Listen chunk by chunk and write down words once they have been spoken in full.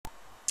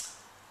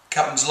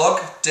Captain's Log,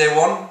 day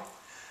 1.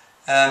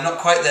 Not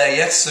quite there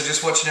yet, so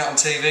just watching it on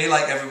TV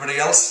like everybody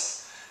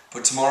else.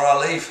 But tomorrow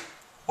I'll leave.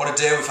 What a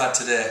day we've had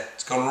today.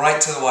 It's gone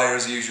right to the wire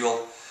as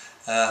usual.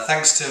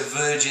 Thanks to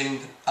Virgin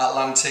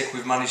Atlantic,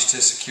 we've managed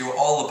to secure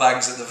all the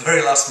bags at the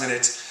very last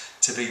minute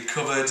to be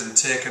covered and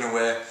taken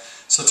away.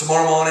 So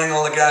tomorrow morning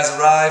all the guys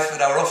arrive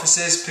at our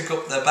offices, pick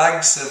up their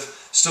bags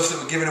of stuff that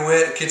we're giving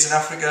away to kids in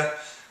Africa,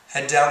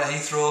 head down to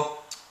Heathrow,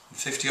 and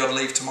 50 odd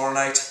leave tomorrow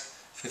night,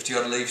 50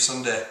 odd leave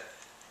Sunday.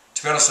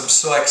 To be honest, I'm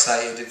so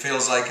excited. It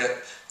feels like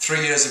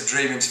 3 years of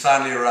dreaming's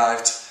finally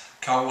arrived.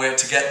 Can't wait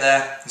to get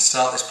there and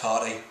start this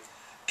party.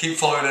 Keep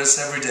following us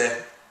every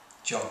day.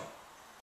 John.